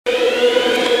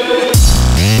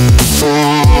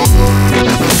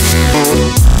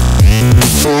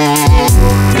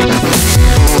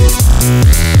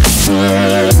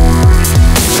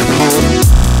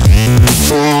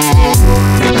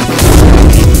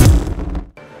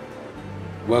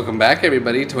Welcome back,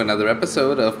 everybody, to another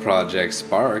episode of Project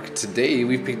Spark. Today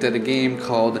we've picked up a game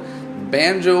called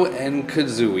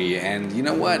Banjo-Kazooie, and you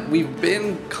know what? We've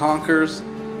been Conqueror,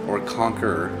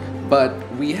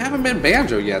 but we haven't been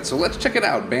Banjo yet, so let's check it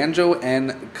out.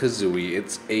 Banjo-Kazooie.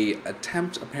 It's a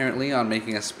attempt, apparently, on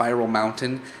making a spiral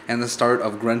mountain and the start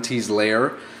of Grunty's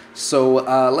lair. So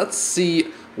let's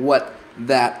see what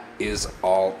that is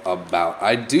all about.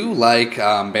 I do like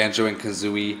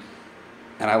Banjo-Kazooie.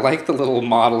 And I like the little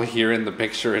model here in the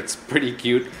picture. It's pretty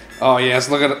cute. Oh yes,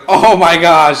 look at it. Oh my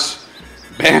gosh,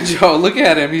 Banjo! Look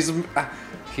at him. He's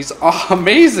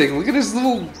amazing. Look at his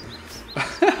little.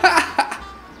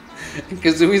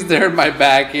 Kazooie's there in my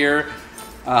back here.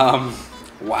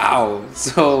 Wow.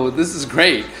 So this is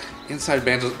great. Inside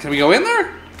Banjo. Can we go in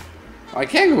there? Oh, I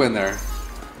can't go in there.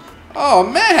 Oh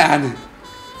man,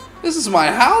 this is my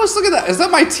house. Look at that. Is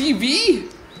that my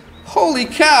TV? Holy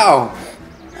cow!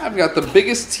 I've got the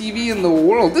biggest TV in the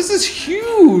world. This is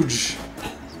huge!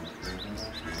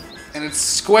 And it's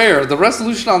square. The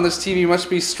resolution on this TV must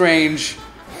be strange.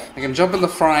 I can jump in the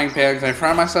frying pan. Can I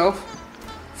fry myself?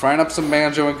 Frying up some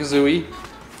Banjo-Kazooie.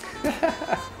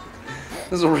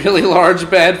 This is a really large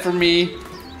bed for me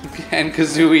and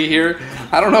Kazooie here.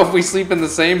 I don't know if we sleep in the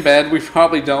same bed. We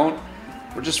probably don't.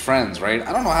 We're just friends, right?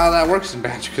 I don't know how that works in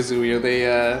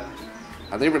Banjo-Kazooie.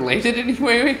 Are they related in any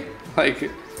way?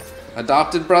 Like,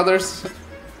 adopted brothers?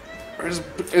 Or is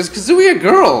Kazooie a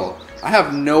girl? I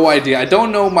have no idea. I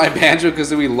don't know my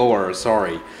Banjo-Kazooie lore,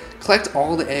 sorry. Collect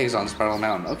all the eggs on Spiral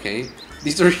Mountain. Okay.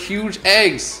 These are huge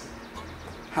eggs.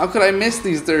 How could I miss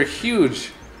these? They're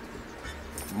huge.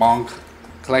 Bonk.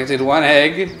 Collected one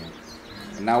egg.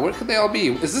 And now where could they all be?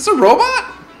 Is this a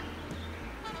robot?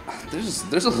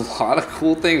 There's a lot of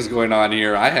cool things going on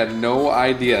here. I had no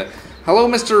idea. Hello,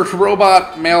 Mr.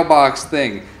 Robot Mailbox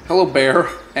thing. Hello, bear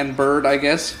and bird, I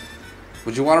guess.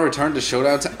 Would you want to return to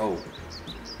Showdown Town? Oh.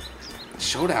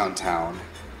 Showdown Town.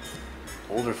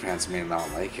 Older fans may not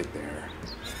like it there.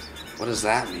 What does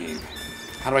that mean?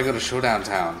 How do I go to Showdown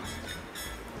Town?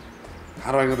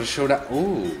 How do I go to Showdown?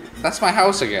 Ooh, that's my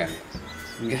house again.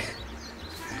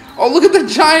 Oh, look at the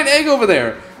giant egg over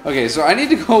there. Okay, so I need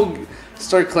to go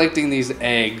start collecting these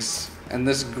eggs. And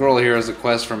this girl here has a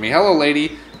quest for me. Hello,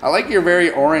 lady. I like your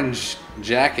very orange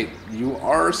jacket. You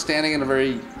are standing in a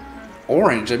very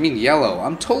orange, I mean yellow.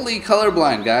 I'm totally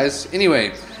colorblind, guys.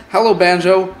 Anyway, hello,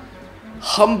 Banjo.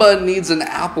 Humba needs an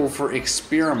apple for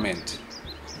experiment.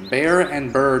 Bear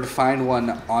and bird find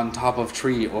one on top of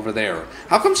tree over there.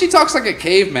 How come she talks like a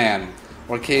caveman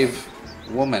or cave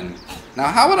woman?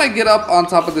 Now, how would I get up on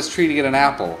top of this tree to get an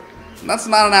apple? That's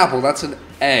not an apple, that's an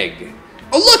egg.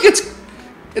 Oh, look,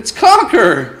 it's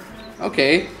Conquer.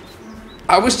 Okay.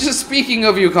 I was just speaking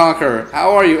of you, Conquer.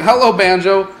 How are you? Hello,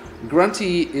 Banjo.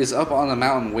 Grunty is up on the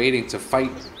mountain waiting to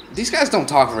fight. These guys don't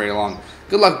talk very long.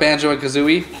 Good luck,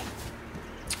 Banjo-Kazooie.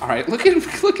 All right, look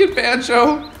at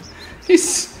Banjo.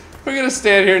 We're gonna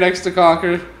stand here next to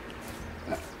Conquer.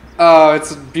 Oh,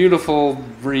 it's a beautiful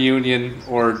reunion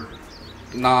or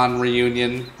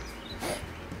non-reunion.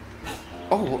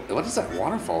 Oh, what is that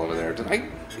waterfall over there? Did I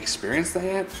experience that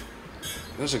yet?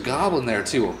 There's a goblin there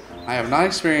too. I have not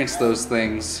experienced those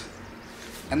things.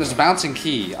 And there's a bouncing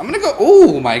key. I'm gonna go.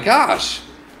 Oh my gosh!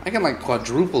 I can like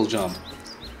quadruple jump.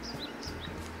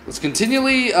 Let's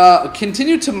continue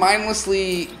to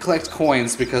mindlessly collect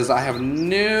coins because I have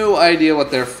no idea what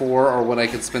they're for or what I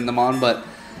could spend them on, but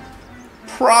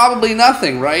probably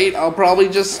nothing, right? I'll probably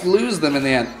just lose them in the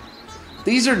end.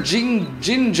 These are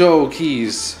Jinjo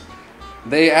keys.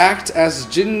 They act as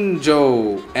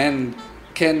Jinjo and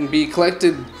can be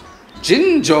collected.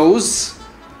 Jinjos?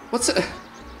 What's a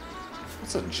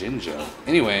Jinjo?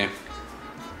 Anyway,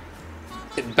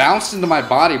 it bounced into my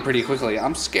body pretty quickly.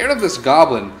 I'm scared of this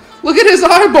goblin. Look at his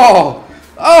eyeball!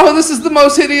 Oh, this is the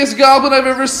most hideous goblin I've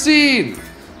ever seen!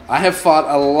 I have fought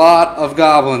a lot of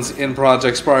goblins in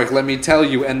Project Spark, let me tell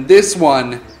you, and this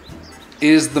one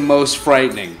is the most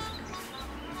frightening.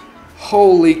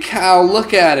 Holy cow,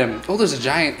 look at him! Oh, there's a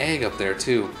giant egg up there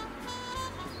too.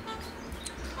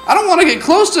 I don't want to get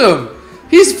close to him.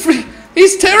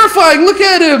 He's terrifying. Look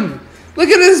at him. Look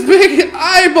at his big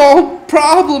eyeball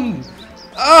problem.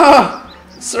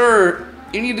 Sir,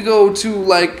 you need to go to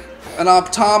like an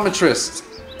optometrist.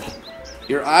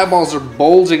 Your eyeballs are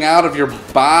bulging out of your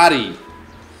body.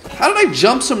 How did I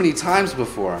jump so many times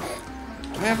before?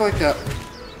 Do I have like a...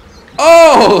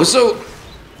 Oh, so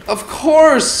of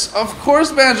course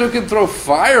Banjo can throw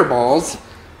fireballs.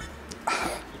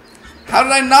 How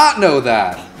did I not know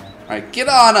that? Alright, get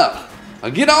on up.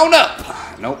 Get on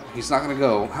up. Nope, he's not gonna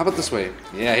go. How about this way?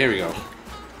 Yeah, here we go.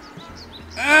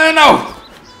 No!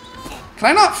 Can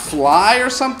I not fly or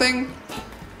something?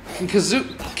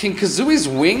 Can Kazooie's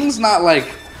wings not, like,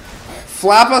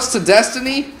 flap us to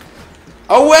destiny?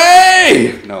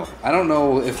 Away! No, I don't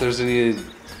know if there's any...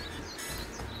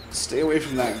 Stay away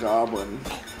from that goblin.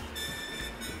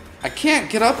 I can't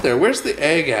get up there. Where's the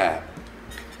egg at?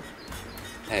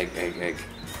 Egg.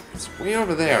 It's way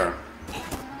over there.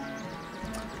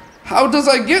 How does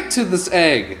I get to this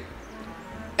egg?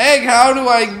 Egg, how do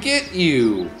I get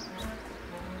you?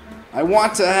 I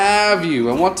want to have you.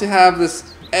 I want to have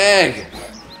this egg.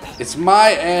 It's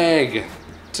my egg.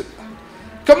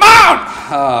 Come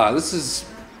on! This is...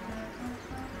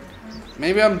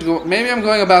 Maybe I'm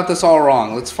going about this all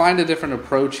wrong. Let's find a different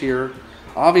approach here.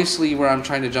 Obviously, where I'm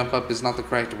trying to jump up is not the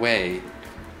correct way.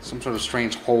 Some sort of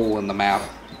strange hole in the map.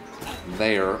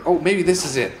 There. Oh, maybe this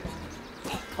is it.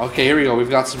 Okay, here we go. We've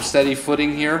got some steady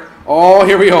footing here. Oh,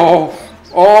 here we go.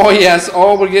 Oh, yes.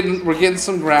 Oh, we're getting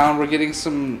some ground. We're getting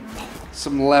some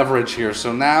leverage here.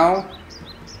 So now,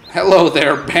 hello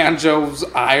there, Banjo's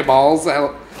eyeballs.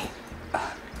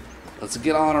 Let's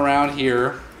get on around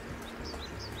here.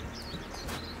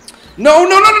 No,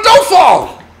 don't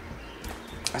fall!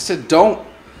 I said don't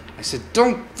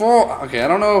fall. Okay, I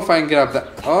don't know if I can get up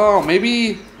that. Oh,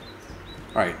 maybe.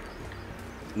 Alright.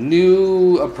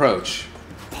 New approach.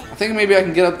 I think maybe I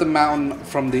can get up the mountain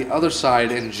from the other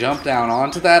side and jump down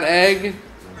onto that egg.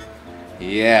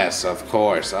 Yes, of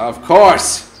course. Of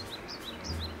course!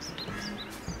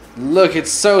 Look,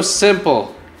 it's so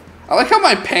simple. I like how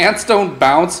my pants don't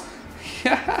bounce.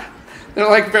 Yeah, they're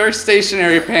like very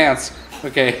stationary pants.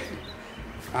 Okay.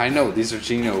 I know, these are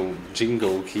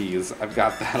Jingo keys. I've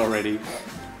got that already.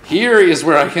 Here is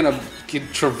where I can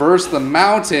traverse the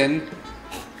mountain.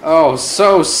 Oh,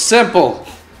 so simple,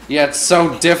 yet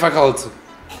so difficult.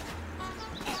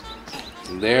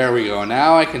 There we go.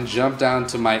 Now I can jump down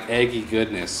to my eggy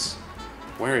goodness.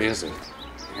 Where is it?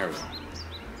 Here we go.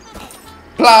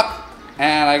 Plop!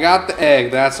 And I got the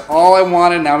egg. That's all I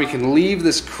wanted. Now we can leave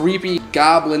this creepy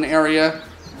goblin area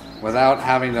without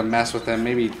having to mess with him.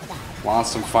 Maybe launch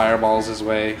some fireballs his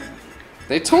way.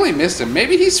 They totally missed him.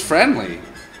 Maybe he's friendly.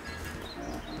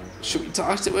 Should we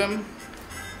talk to him?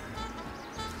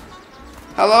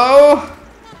 Hello?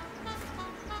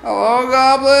 Hello,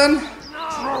 goblin?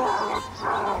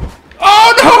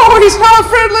 Oh no! He's not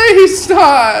friendly! He's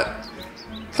not!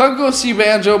 Come go see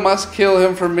Banjo. Must kill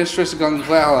him for Mistress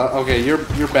Gunglala. Okay, you're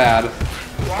bad.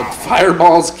 But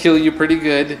fireballs kill you pretty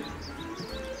good.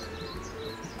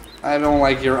 I don't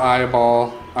like your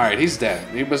eyeball. Alright, he's dead.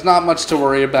 He was not much to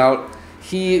worry about.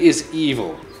 He is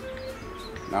evil.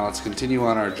 Now let's continue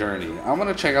on our journey. I'm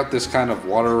gonna check out this kind of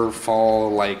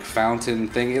waterfall-like fountain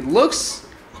thing. It looks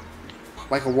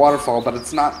like a waterfall, but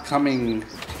it's not coming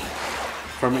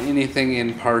from anything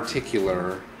in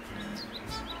particular.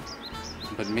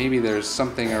 But maybe there's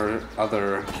something or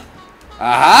other.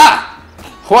 Aha!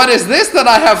 What is this that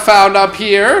I have found up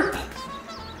here?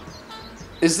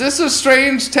 Is this a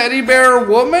strange teddy bear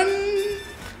woman?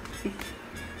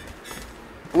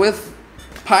 With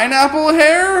pineapple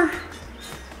hair?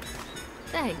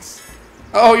 Thanks.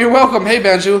 Oh, you're welcome. Hey,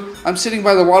 Banjo. I'm sitting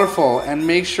by the waterfall, and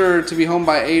make sure to be home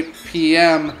by 8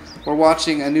 p.m. We're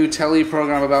watching a new telly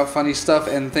program about funny stuff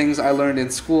and things I learned in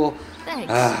school.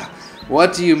 Thanks.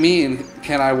 What do you mean,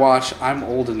 can I watch? I'm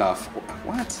old enough.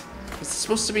 What? Is this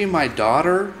supposed to be my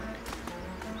daughter?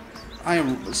 I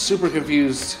am super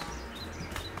confused.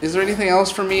 Is there anything else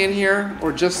for me in here?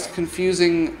 Or just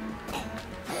confusing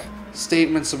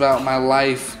statements about my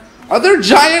life? Are there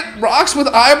giant rocks with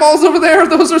eyeballs over there?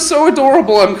 Those are so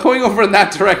adorable. I'm going over in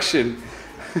that direction.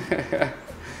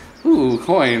 Ooh,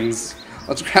 coins.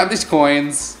 Let's grab these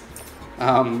coins.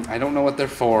 I don't know what they're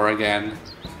for again.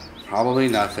 Probably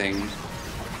nothing.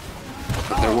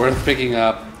 But they're worth picking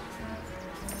up.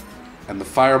 And the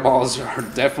fireballs are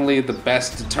definitely the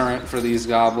best deterrent for these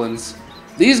goblins.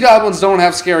 These goblins don't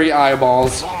have scary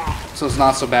eyeballs, so it's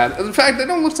not so bad. In fact, they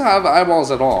don't look to have eyeballs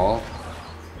at all.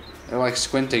 They're like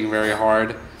squinting very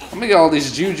hard. I'm gonna get all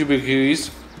these jujubukis.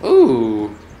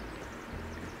 Ooh.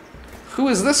 Who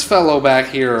is this fellow back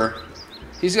here?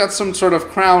 He's got some sort of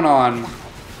crown on.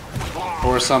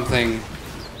 Or something.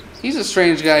 He's a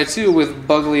strange guy too with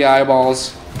buggly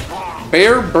eyeballs.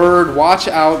 Bear bird, watch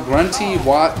out. Grunty,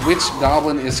 which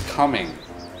goblin is coming?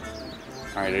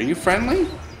 Alright, are you friendly?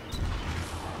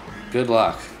 Good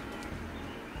luck.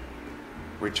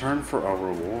 Return for a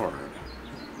reward.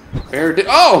 Bear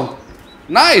oh!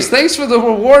 Nice! Thanks for the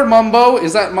reward, Mumbo.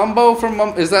 Is that Mumbo from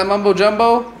is that Mumbo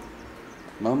Jumbo?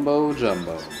 Mumbo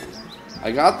Jumbo.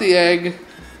 I got the egg.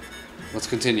 Let's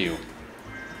continue.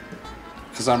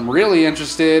 Because I'm really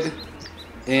interested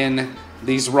in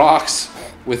these rocks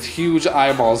with huge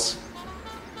eyeballs.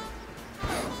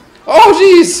 Oh,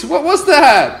 jeez! What was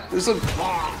that?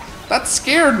 That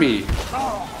scared me.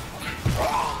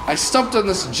 I stumped on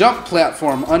this jump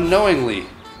platform unknowingly.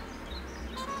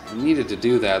 I needed to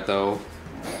do that, though.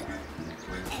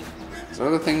 Is there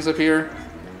other things up here?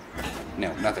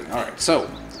 No, nothing. Alright,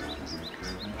 so.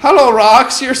 Hello,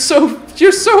 rocks! You're so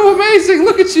amazing!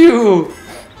 Look at you!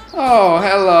 Oh,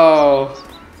 hello.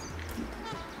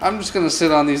 I'm just gonna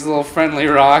sit on these little friendly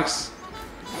rocks.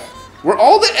 Were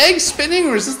all the eggs spinning,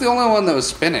 or is this the only one that was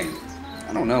spinning?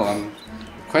 I don't know. I'm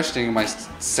questioning my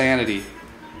sanity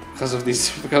because of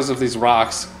these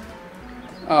rocks.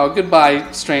 Oh,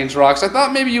 goodbye, strange rocks. I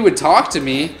thought maybe you would talk to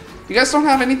me. You guys don't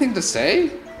have anything to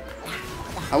say?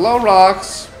 Hello,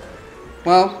 rocks.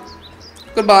 Well,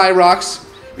 goodbye, rocks.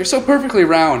 You're so perfectly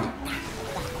round.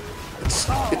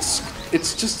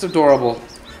 It's just adorable.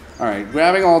 All right,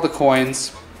 grabbing all the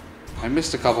coins. I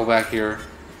missed a couple back here.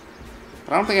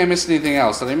 But I don't think I missed anything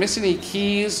else. Did I miss any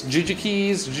keys?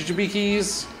 Jujubee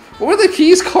keys? What were the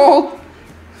keys called?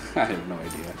 I have no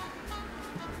idea.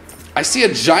 I see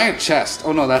a giant chest.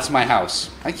 Oh no, that's my house.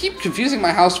 I keep confusing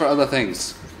my house for other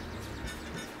things.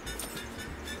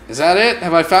 Is that it?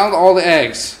 Have I found all the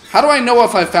eggs? How do I know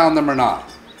if I found them or not?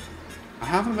 I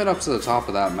haven't been up to the top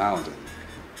of that mountain.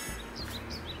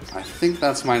 I think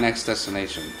that's my next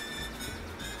destination.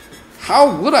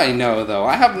 How would I know, though?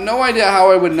 I have no idea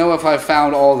how I would know if I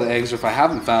found all the eggs or if I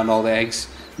haven't found all the eggs.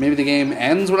 Maybe the game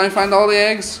ends when I find all the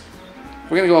eggs?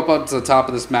 We're gonna go up to the top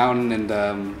of this mountain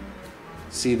and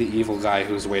see the evil guy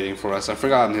who's waiting for us. I've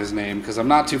forgotten his name because I'm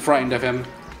not too frightened of him.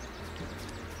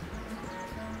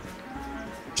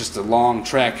 Just a long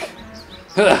trek.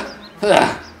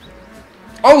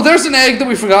 Oh, there's an egg that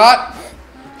we forgot.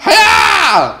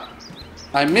 Hiya!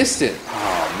 I missed it.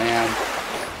 Oh, man.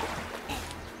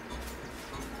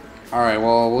 Alright,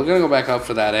 well, we're gonna go back up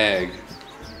for that egg.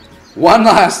 One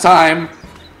last time.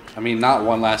 I mean, not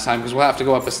one last time, because we'll have to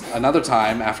go up another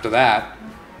time after that.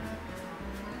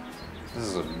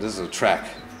 This is a trek.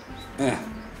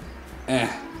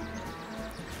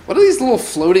 What are these little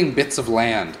floating bits of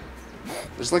land?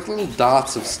 There's like little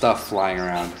dots of stuff flying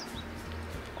around.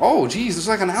 Oh, geez, there's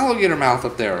like an alligator mouth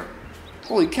up there.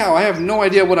 Holy cow, I have no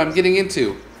idea what I'm getting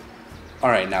into.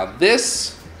 Alright, now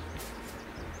this...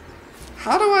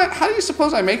 How do you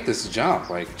suppose I make this jump?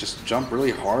 Like, just jump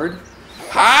really hard?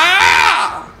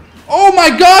 Ha! Oh my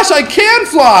gosh, I can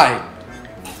fly!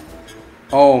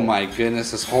 Oh my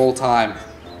goodness, this whole time.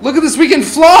 Look at this, we can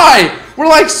fly! We're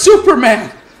like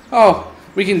Superman! Oh,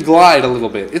 we can glide a little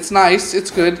bit. It's nice,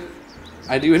 it's good.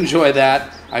 I do enjoy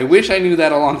that. I wish I knew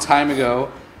that a long time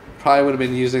ago. Probably would have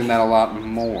been using that a lot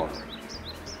more.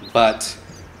 But,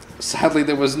 sadly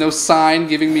there was no sign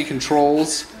giving me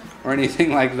controls or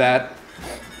anything like that.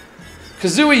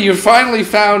 Kazooie, you finally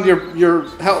found your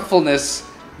helpfulness.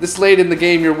 This late in the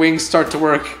game, your wings start to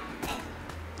work.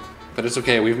 But it's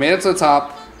okay, we've made it to the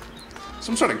top.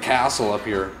 Some sort of castle up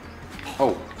here.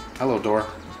 Oh, hello, door.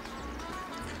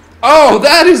 Oh,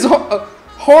 that is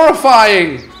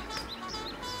horrifying!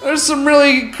 There's some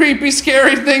really creepy,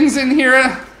 scary things in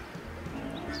here.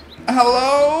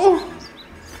 Hello?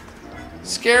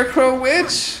 Scarecrow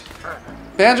Witch?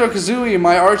 Banjo-Kazooie,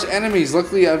 my arch enemies.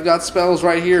 Luckily, I've got spells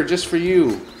right here just for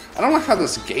you. I don't like how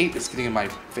this gate is getting in my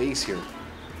face here.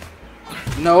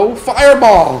 No,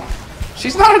 fireball!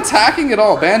 She's not attacking at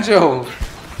all, Banjo.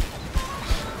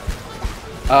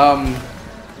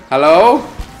 Hello?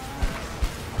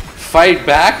 Fight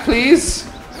back, please?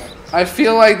 I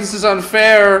feel like this is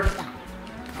unfair.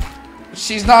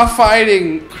 She's not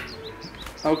fighting.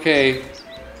 Okay.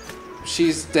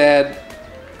 She's dead,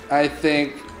 I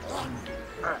think.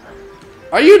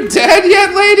 Are you dead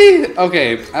yet, lady?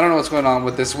 Okay, I don't know what's going on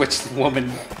with this witch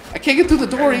woman. I can't get through the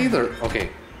door either. Okay.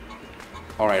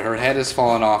 Alright, her head has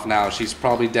fallen off now. She's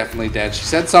probably definitely dead. She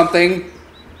said something,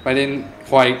 but I didn't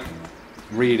quite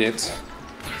read it.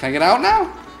 Can I get out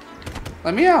now?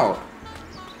 Let me out.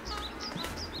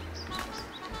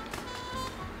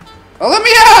 Oh, let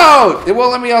me out! It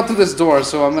won't let me out through this door,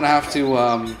 so I'm gonna have to,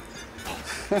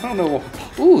 I don't know.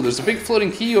 Ooh, there's a big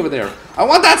floating key over there. I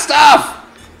want that stuff!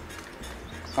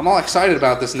 I'm all excited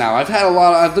about this now. I've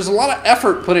had there's a lot of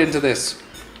effort put into this.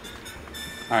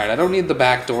 Alright, I don't need the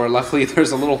back door. Luckily,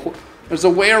 there's a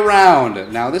way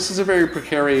around. Now, this is a very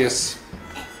precarious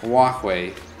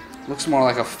walkway. Looks more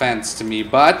like a fence to me,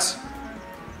 but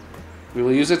we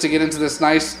will use it to get into this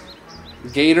nice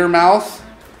gator mouth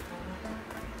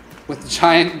with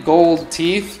giant gold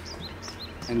teeth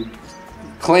and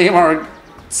claim our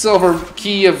silver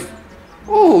key of...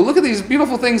 Ooh, look at these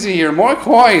beautiful things in here. More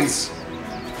coins.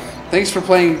 Thanks for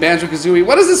playing Banjo-Kazooie.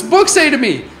 What does this book say to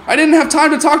me? I didn't have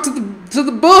time to talk to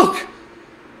the book.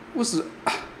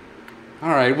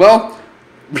 Alright, well,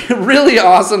 really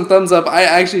awesome thumbs up. I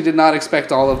actually did not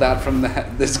expect all of that from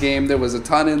this game. There was a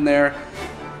ton in there.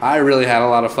 I really had a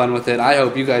lot of fun with it. I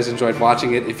hope you guys enjoyed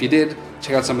watching it. If you did,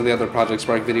 check out some of the other Project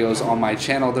Spark videos on my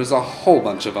channel. There's a whole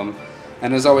bunch of them.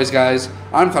 And as always, guys,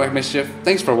 I'm Mischief.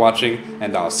 Thanks for watching,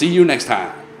 and I'll see you next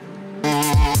time.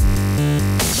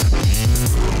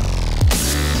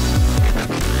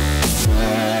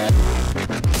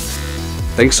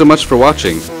 Thanks so much for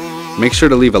watching. Make sure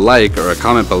to leave a like or a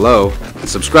comment below, and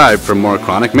subscribe for more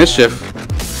Chronic Mischief.